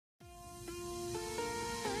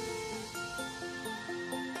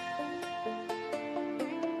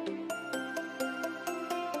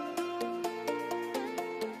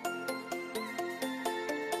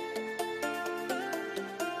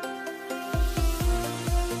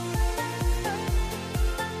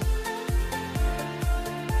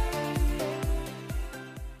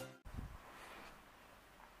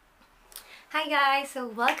guys, so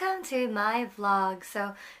welcome to my vlog.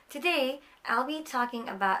 So today I'll be talking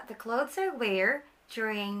about the clothes I wear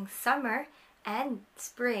during summer and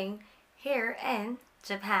spring here in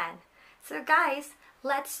Japan. So guys,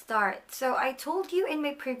 let's start. So I told you in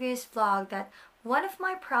my previous vlog that one of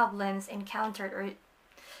my problems encountered, or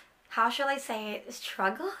how shall I say it,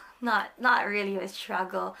 struggle? Not really a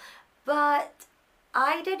struggle, but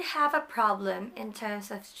I did have a problem in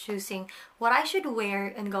terms of choosing what I should wear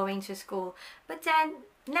and going to school. But then,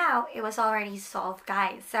 now it was already solved,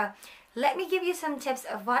 guys. So, let me give you some tips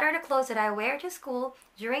of what are the clothes that I wear to school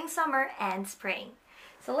during summer and spring.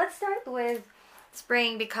 So, let's start with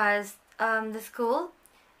spring because the school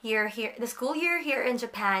year here in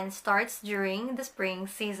Japan starts during the spring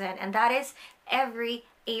season, and that is every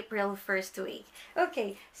April 1st week.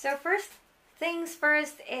 Okay, so first things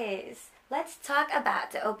first is let's talk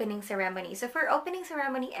about the opening ceremony. So for opening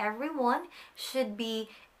ceremony, everyone should be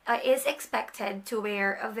is expected to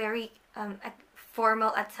wear a very a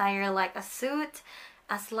formal attire like a suit,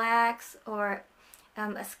 a slacks, or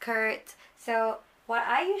a skirt. So what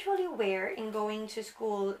I usually wear in going to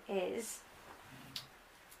school is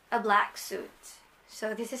a black suit.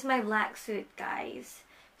 So this is my black suit, guys.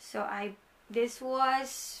 So this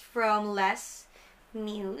was from Les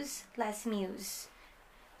Muse.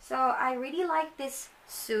 So I really like this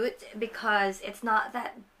suit because it's not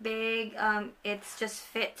that big. It's just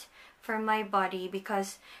fit for my body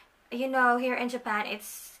because, you know, here in Japan,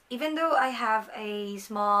 even though I have a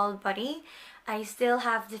small body, I still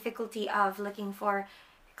have difficulty of looking for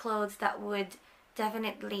clothes that would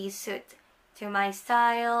definitely suit to my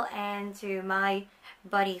style and to my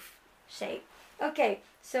body shape. Okay,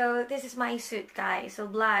 so this is my suit, guys. So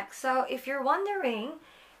black. So if you're wondering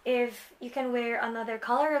if you can wear another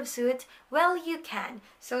color of suit, well, you can.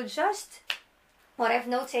 So just what I've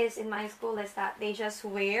noticed in my school is that they just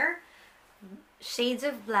wear shades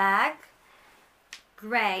of black,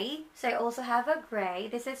 gray. So I also have a gray.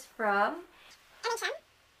 This is from yes,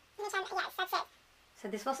 that's it. So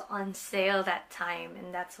this was on sale that time,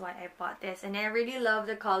 and that's why I bought this. And I really love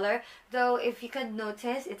the color, though if you could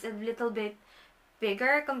notice, it's a little bit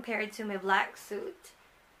bigger compared to my black suit.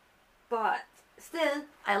 But still,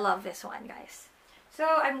 I love this one, guys.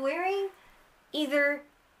 So I'm wearing either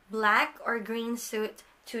black or green suit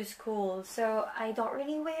to school. So I don't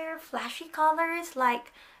really wear flashy colors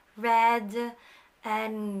like red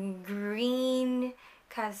and green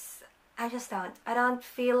because I don't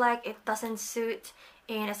feel like it doesn't suit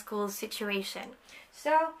in a school situation.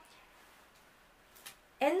 So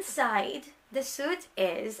inside the suit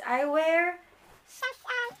is I wear just a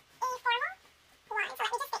formal one. So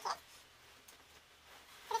let me just pick it.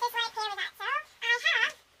 So this is what I pair with that. So I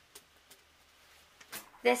have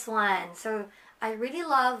this one. So I really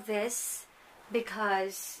love this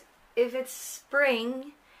because if it's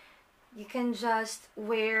spring, you can just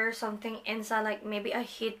wear something inside, like maybe a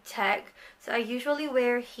heat tech. So I usually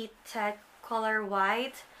wear heat tech color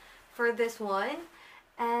white for this one.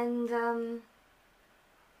 And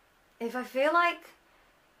if I feel like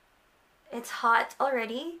it's hot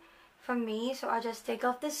already for me, so I just take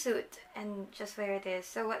off the suit and just wear this.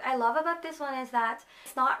 So what I love about this one is that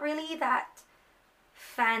it's not really that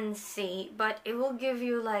fancy, but it will give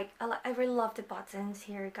you like I really love the buttons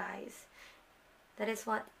here, guys. That is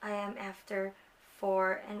what I am after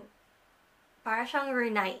for, and para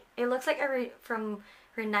siyang it looks like from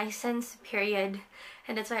Renaissance period,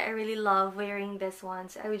 and that's why I really love wearing this one.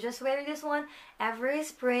 So I would just wear this one every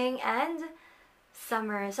spring and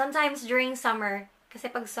summer. Sometimes during summer, kasi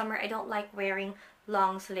pag summer I don't like wearing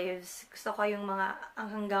long sleeves. Gusto ko yung mga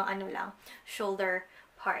hanggang ano lang, shoulder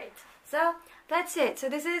part. So that's it. So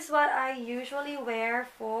this is what I usually wear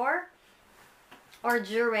for or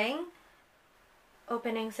during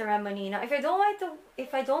opening ceremony. Now if I don't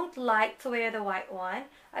like to wear the white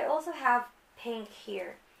one, I also have pink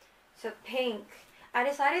here. So pink, I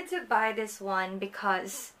decided to buy this one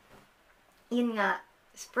because yun nga,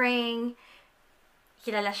 spring,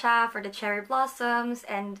 kilala siya for the cherry blossoms,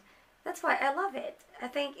 and that's why I love it. I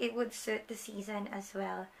think it would suit the season as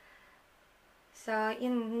well. So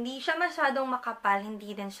hindi siya masyadong makapal,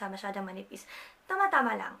 hindi din siya masyadong manipis.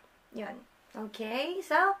 Tama-tama lang. Yun. Okay,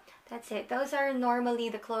 so that's it. Those are normally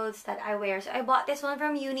the clothes that I wear. So I bought this one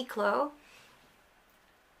from Uniqlo.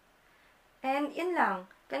 And yun lang.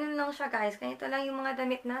 Ganun lang siya, guys. Ganito lang yung mga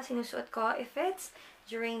damit na sinusuot ko if it's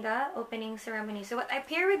during the opening ceremony. So what I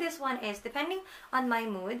pair with this one is, depending on my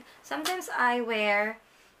mood, sometimes I wear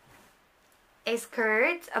a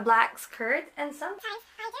skirt, a black skirt, and sometimes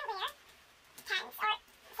I do wear pants or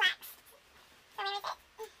slacks. So where is it?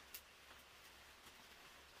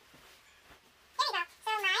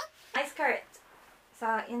 My skirt So,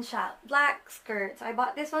 yun siya. Black skirt. So, I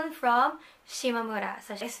bought this one from Shimamura.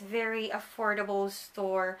 So, it's very affordable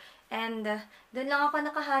store. And, dun lang ako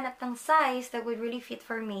nakahanap ng size that would really fit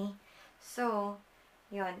for me. So,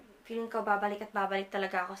 yun. Feeling ko babalik at babalik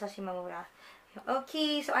talaga ako sa Shimamura.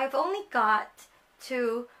 Okay, so I've only got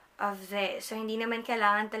 2 of this. So, hindi naman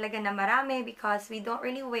kailangan talaga na marami because we don't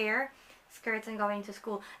really wear skirts and going to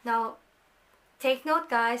school. Now, take note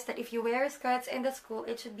guys that if you wear skirts in the school,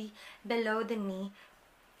 it should be below the knee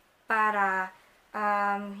para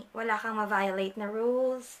wala kang ma-violate na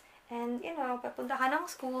rules. And, you know, papunta ka ng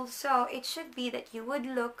school. So, it should be that you would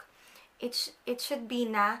look, it should be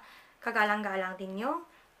na kagalang-galang din yung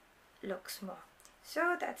looks mo.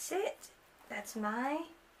 So, that's it. That's my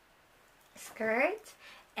skirt.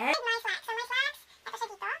 And my slacks. So, my slacks, ito siya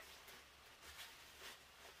dito.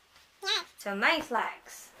 Yeah. So, my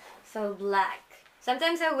slacks. So, black.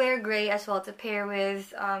 Sometimes I wear gray as well to pair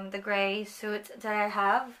with the gray suit that I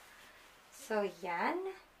have. So, yan.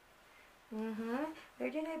 Where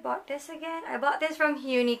did I bought this again? I bought this from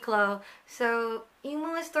Uniqlo. So, yung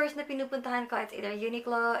mga stores na pinupuntahan ko, it's either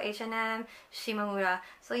Uniqlo, H&M, Shimamura.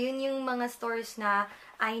 So, yun yung mga stores na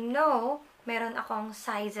I know meron akong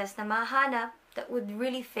sizes na mahanap that would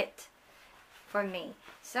really fit for me.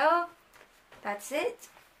 So, that's it.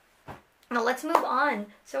 Now, let's move on.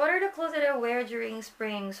 So, what are the clothes that I wear during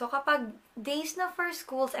spring? So, kapag days na for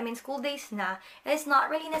schools, school days na, it's not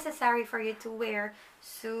really necessary for you to wear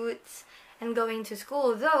suits and going to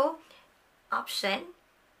school. Though, option,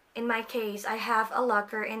 in my case, I have a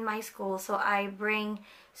locker in my school, so I bring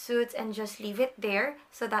suits and just leave it there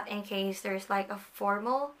so that in case there's like a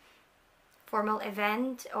formal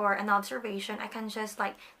event or an observation, I can just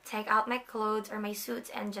like take out my clothes or my suits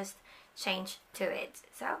and just change to it.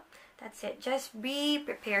 So, that's it. Just be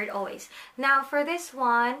prepared always. Now, for this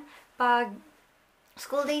one, pag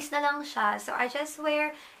school days na lang siya, so I just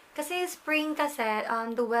wear, kasi spring kasi,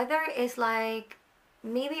 the weather is like,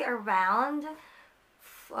 maybe around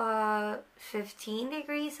 15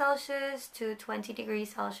 degrees Celsius to 20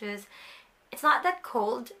 degrees Celsius. It's not that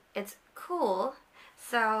cold. It's cool.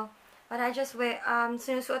 So, but I just wear,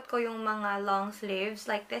 sinusuot ko yung mga long sleeves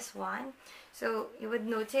like this one. So, you would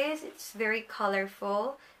notice it's very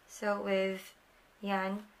colorful. So, with,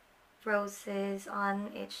 yan, roses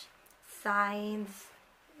on each sides,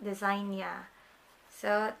 design niya.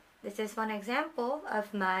 So, this is one example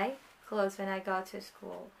of my clothes when I go to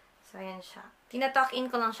school. So, yan siya. Tinatuck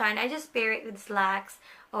in ko lang siya, and I just pair it with slacks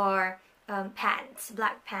or pants,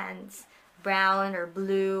 black pants, brown or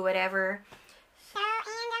blue, whatever. So,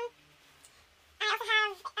 and I also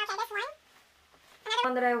have, okay, this one. Another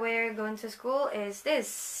one that I wear going to school is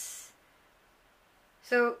this.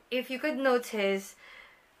 So, if you could notice,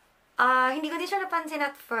 hindi ko din siya napansin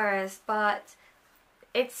at first, but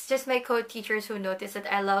it's just my co-teachers who noticed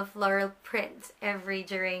that I love floral print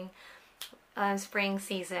during spring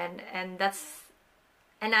season, and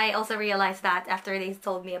I also realized that after they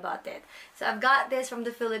told me about it. So, I've got this from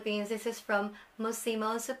the Philippines. This is from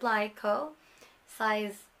Mosimo Supply Co.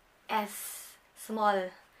 Size S,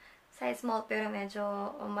 small. Size small, pero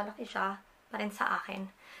medyo malaki siya pa rin sa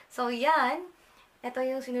akin. So, yan. Ito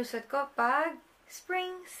yung sinusot ko pag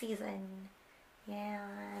spring season.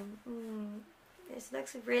 Yan. This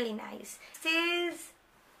looks really nice.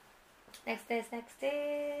 Next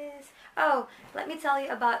is... Oh, let me tell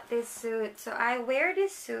you about this suit. So, I wear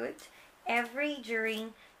this suit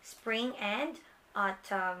during spring and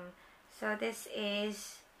autumn. So, this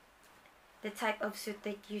is the type of suit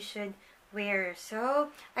that you should wear.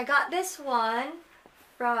 So, I got this one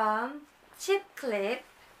from Chip Clip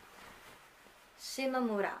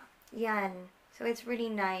Shimamura. Yan. So, it's really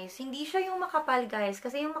nice. Hindi siya yung makapal, guys.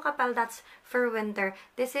 Kasi yung makapal, that's for winter.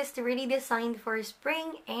 This is really designed for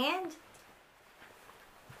spring and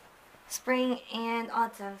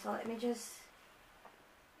autumn. So, let me just...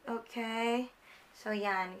 Okay. So,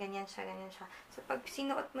 yan. Ganyan siya. So, pag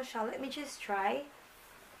sinuot mo siya, let me just try.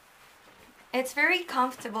 It's very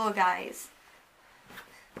comfortable, guys.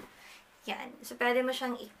 Yan. So, pwede mo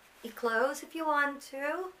siyang i-close if you want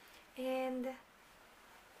to. And...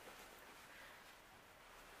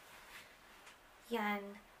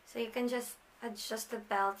 yan. So, you can just adjust the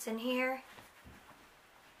belts in here.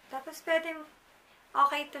 Tapos, pwede,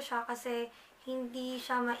 okay to siya kasi hindi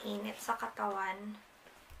siya mainit sa katawan.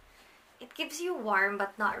 It gives you warm,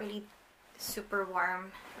 but not really super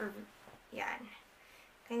warm. Or, yan.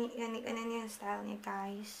 Ganyan yung style niya,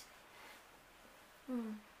 guys.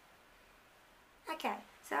 Okay.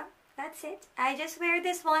 So, that's it. I just wear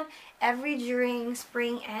this one during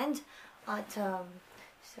spring and autumn.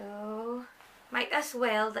 So... might as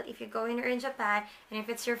well that if you go in Japan, and if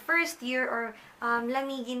it's your first year or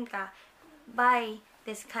lamigin ka, buy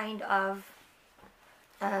this kind of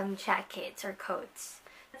jackets or coats.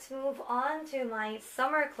 Let's move on to my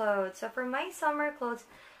summer clothes. So for my summer clothes,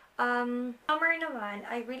 summer naman,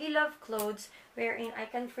 I really love clothes wherein I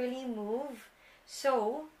can freely move.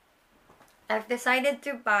 So I've decided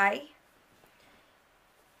to buy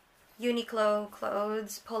Uniqlo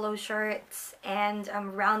clothes, polo shirts, and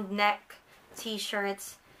round neck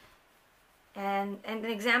t-shirts. And an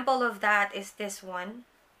example of that is this one.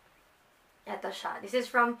 Ito siya. This is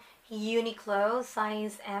from Uniqlo,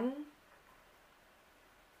 size M.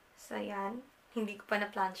 So, yan. Hindi ko pa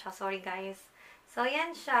na-plan siya. Sorry, guys. So,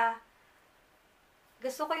 yan siya.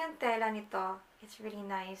 Gusto ko yung tela nito. It's really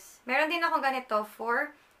nice. Meron din ako ganito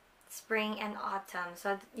for spring and autumn.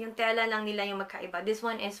 So, yung tela lang nila yung magkaiba. This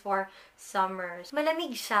one is for summer.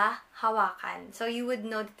 Malamig siya, hawakan. So, you would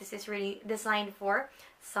know that this is really designed for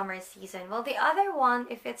summer season. Well, the other one,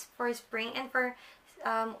 if it's for spring and for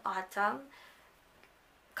autumn,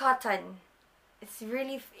 cotton. It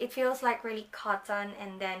feels like really cotton,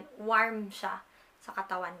 and then warm siya sa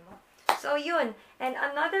katawan mo. So, yun. And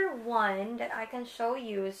another one that I can show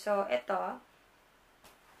you. So, ito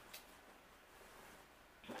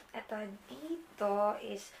dito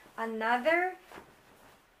is another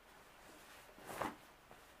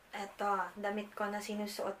damit ko na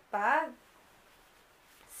sinusuot pag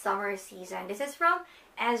summer season. This is from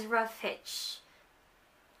Ezra Fitch.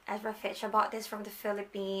 I bought this from the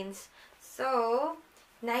Philippines. So,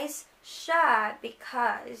 nice siya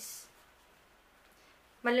because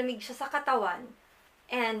malamig siya sa katawan.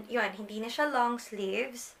 And, yun, hindi na siya long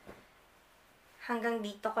sleeves. Hanggang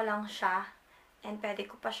dito ko lang siya. And pwede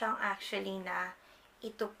ko pa siyang actually na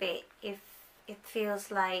itupi if it feels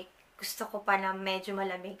like gusto ko pa na medyo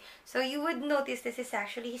malamig. So, you would notice this is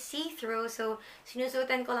actually see-through. So,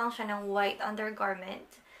 sinusutan ko lang siya ng white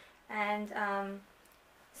undergarment. And,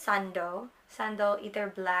 sandal either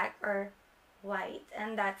black or white,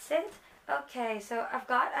 and that's it. Okay, so I've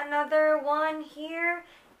got another one here.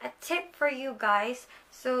 A tip for you guys.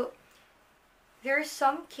 So there are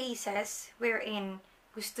some cases wherein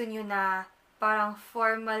gusto nyo na parang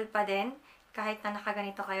formal pa din kahit na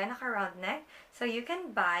nakaganito kayo, naka round neck. So you can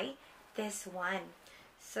buy this one.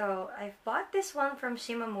 So I've bought this one from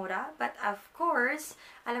Shimamura, but of course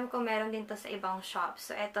alam ko meron din to sa ibang shop.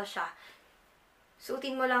 So eto siya.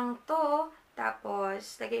 Suotin mo lang to,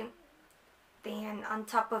 tapos, then on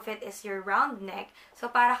top of it is your round neck. So,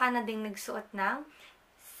 para ka na ding nagsuot ng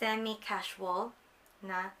semi-casual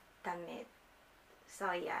na damit.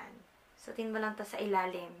 So, yan. Suotin mo lang to sa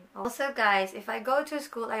ilalim. Also, guys, if I go to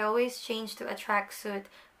school, I always change to a tracksuit.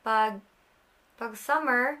 Pag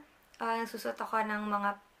summer, nagsusuot ako ng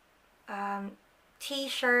mga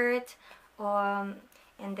t-shirt,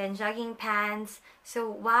 and then jogging pants. So,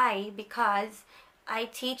 why? Because I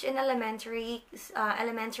teach in elementary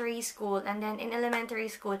school, and then in elementary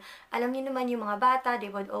school, alam niyo naman yung mga bata, they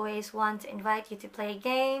would always want to invite you to play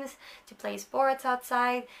games, to play sports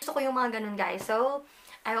outside. Gusto ko yung mga ganun, guys. So,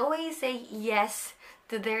 I always say yes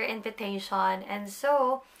to their invitation. And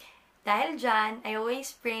so, dahil dyan, I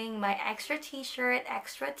always bring my extra t-shirt,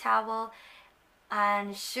 extra towel,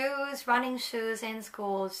 and shoes, running shoes in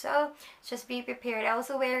school. So, just be prepared. I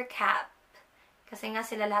also wear a cap. Kasi nga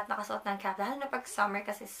sila lahat nakasuot ng cap. Lalo na pag summer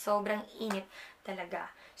kasi sobrang init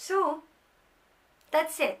talaga. So,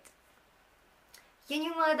 that's it.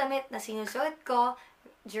 Yun yung mga damit na sinusuot ko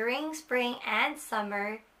during spring and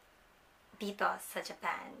summer dito sa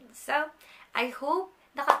Japan. So, I hope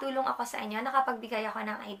nakatulong ako sa inyo, nakapagbigay ako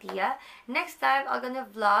ng idea. Next time, I'm gonna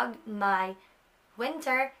vlog my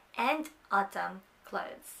winter and autumn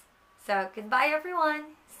clothes. So, goodbye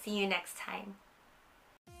everyone! See you next time!